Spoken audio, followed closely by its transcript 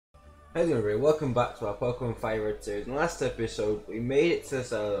Hey everybody, welcome back to our Pokemon Fire Red series. In the last episode, we made it to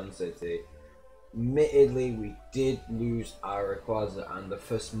Celadon City. Admittedly, we did lose our Rayquaza and the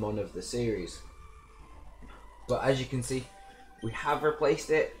first mon of the series. But as you can see, we have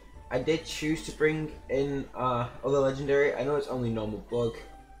replaced it. I did choose to bring in other legendary. I know it's only normal bug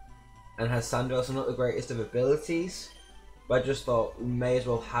and has Sandra, so not the greatest of abilities. But I just thought we may as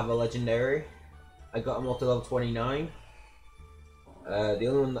well have a legendary. I got him up to level 29. The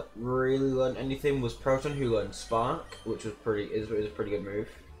only one that really learned anything was Proton, who learned Spark, which was a pretty good move.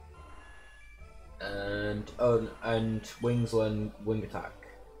 And Wings learned Wing Attack,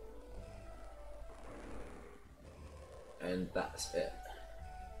 and that's it.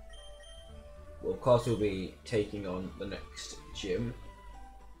 Well, of course, we'll be taking on the next gym,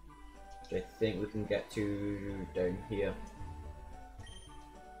 which I think we can get to down here.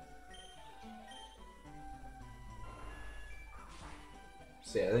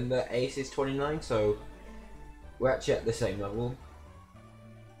 So yeah, I think the ace is 29, so we're actually at the same level.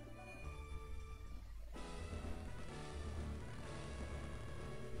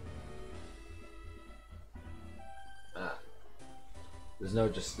 There's no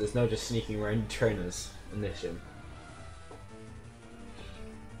just sneaking around trainers in this gym.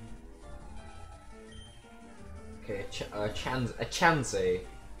 Okay, a Chansey.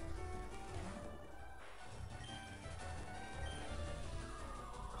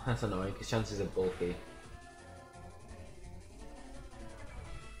 That's annoying because chances are bulky.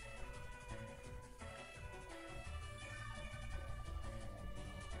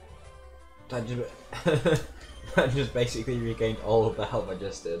 That just, that just basically regained all of the health I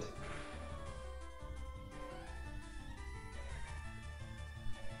just did.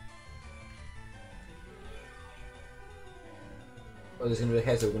 Oh, there's gonna be a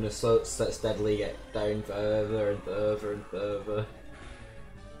case we're gonna steadily get down further and further and further.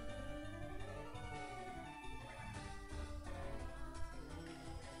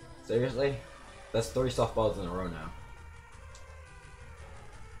 Seriously? That's 3 softballs in a row now.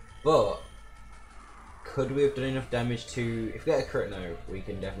 But could we have done enough damage to... If we get a crit now, we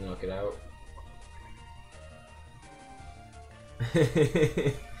can definitely knock it out.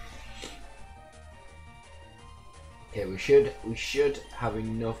 Okay, we should have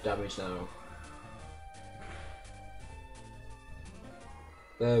enough damage now.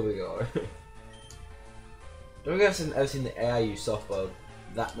 There we go. Don't think I've ever seen the AI use softball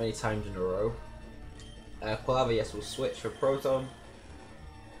that many times in a row. Palava, yes, will switch for Proton.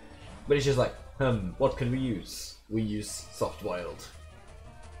 But it's just like, what can we use? We use Soft Wild.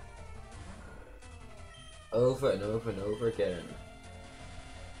 Over and over and over again.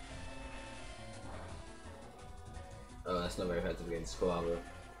 Oh, that's not very effective against Palava.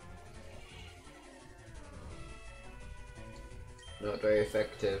 Not very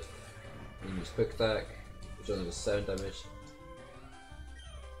effective. You use Quick Attack, which only does 7 damage.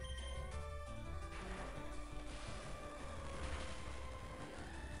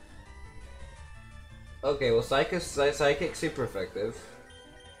 Okay, well, Psychic's super effective.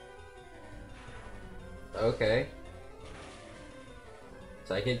 Okay.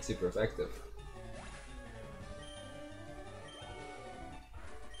 Psychic's super effective.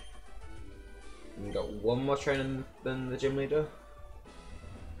 We got one more trainer than the gym leader.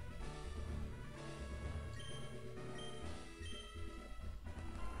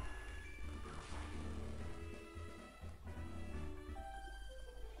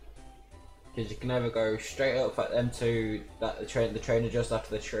 Because you can either go straight up, fight them two, the trainer just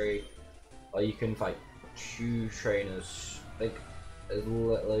after the tree, or you can fight 2 trainers. I think as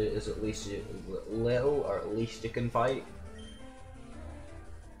little as at least you can fight.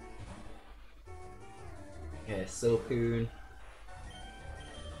 Okay, Silcoon.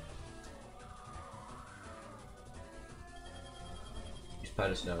 Use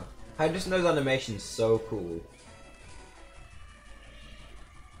Powder Snow. Powder Snow's animation's so cool.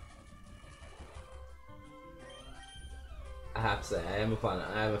 I have to say, I am a fan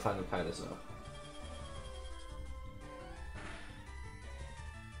of Powder Snow.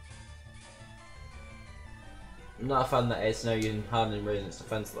 I'm not a fan that it's no using hardening raising its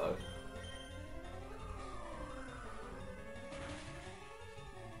defense though.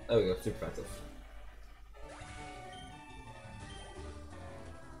 There we go, super effective.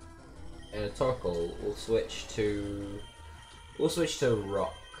 And a Torkoal will switch to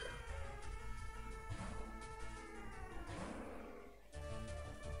Rock.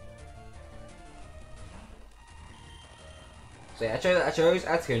 So yeah, I chose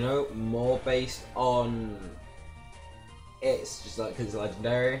Articuno more based on it's just like because it's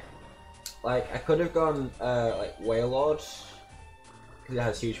legendary. Like I could have gone like Wailord, because it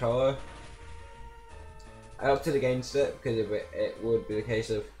has huge power. I opted against it because it would be the case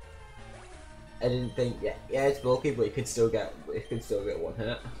of I didn't think yeah it's bulky, but it could still get one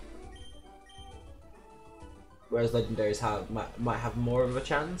hit. Whereas legendaries might have more of a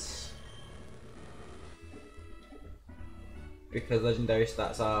chance because legendary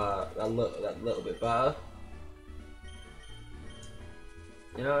stats are that little bit better.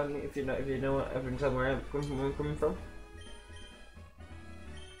 You know what I mean? If you know what every time where I'm coming from.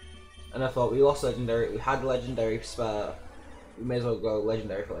 And I thought we lost legendary. We had legendary spare. We may as well go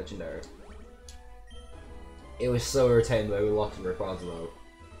legendary for legendary. It was so irritating the way we lost Rayquaza though.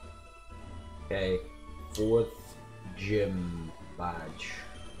 Okay, 4th gym badge.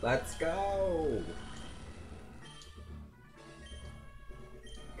 Let's go.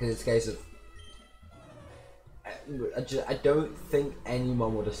 Because it's a case of I don't think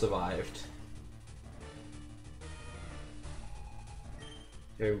anyone would have survived.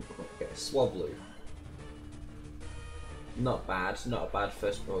 Okay, Swablu. Not bad, not a bad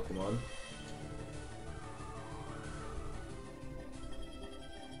first Pokemon.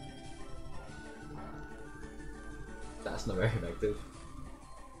 That's not very effective.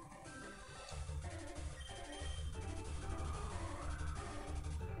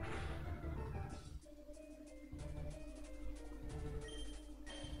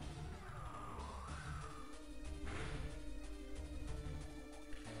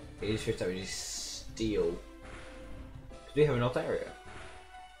 These fish damage is steel. Because we have an Altaria.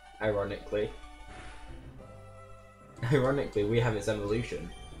 Ironically. Ironically, we have its evolution.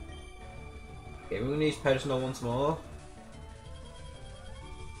 Okay, we're going to use Pedestal once more.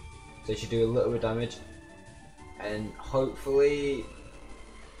 So it should do a little bit of damage. And hopefully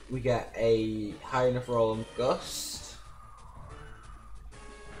we get a high enough roll on Gust.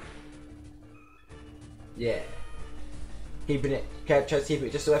 Yeah. Keeping it, try to keep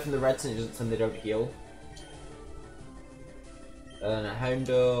it just away from the reds so they don't heal. And a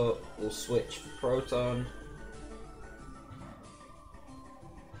Houndour will switch for Proton.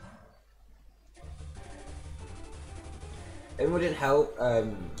 It wouldn't help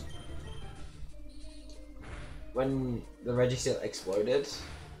when the Registeel exploded.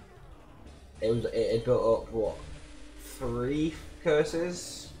 It built up what 3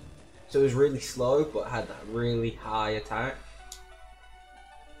 curses. So it was really slow, but had that really high attack.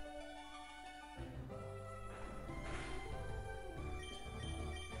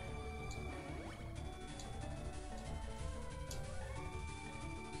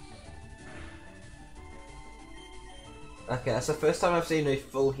 Okay, that's the first time I've seen a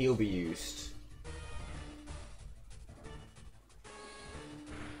full heal be used.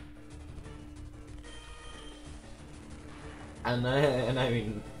 And I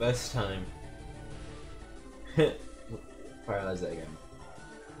mean, first time. Paralyze it again.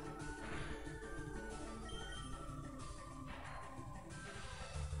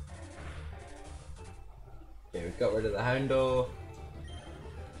 Okay, we've got rid of the Houndour.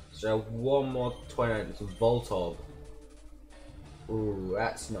 So one more 29, it's a Voltorb. Ooh,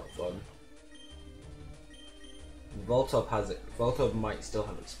 that's not fun. Voltorb might still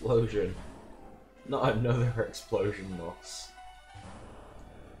have Explosion. Not another Explosion loss.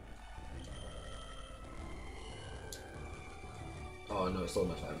 Oh no, it's still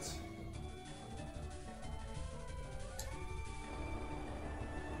my chance.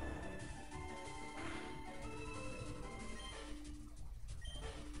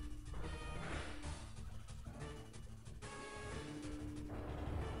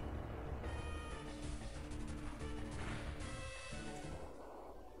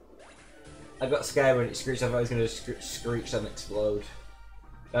 I got scared when it screeched. I thought it was going to screech and explode.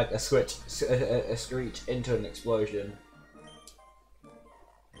 Like a screech into an explosion.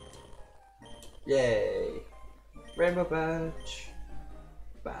 Yay! Rainbow badge.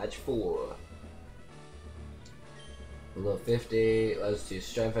 Badge 4. Level 50. Let's do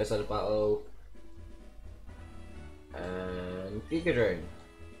Strength outside of battle. And Giga Drain.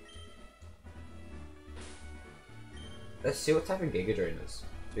 Let's see what type of Giga Drain is.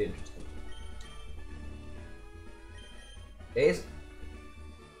 Be interesting. It is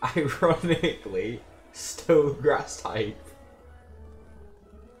ironically still grass type.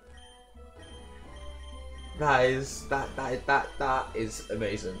 That is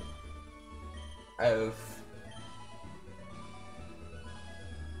amazing. Out of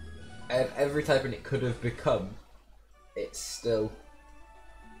every type and it could have become, it's still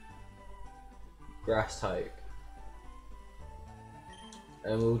grass type.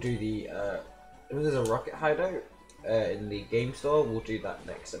 And we'll do the if there's a rocket hideout in the game store, we'll do that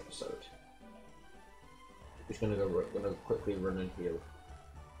next episode. Just gonna quickly run and heal.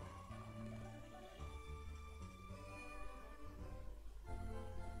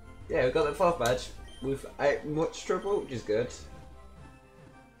 yeah, we got the 4th badge without much trouble, which is good.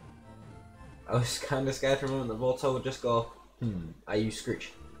 I was kind of scared for a moment the Voltor would just go, I use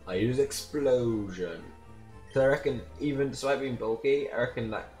Screech, I use Explosion. So I reckon, even despite being bulky, I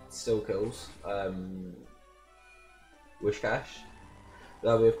reckon that still kills Wishcash.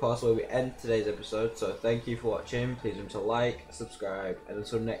 That'll be, of course, where we end today's episode, so thank you for watching. Please remember to like, subscribe, and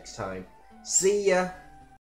until next time, see ya!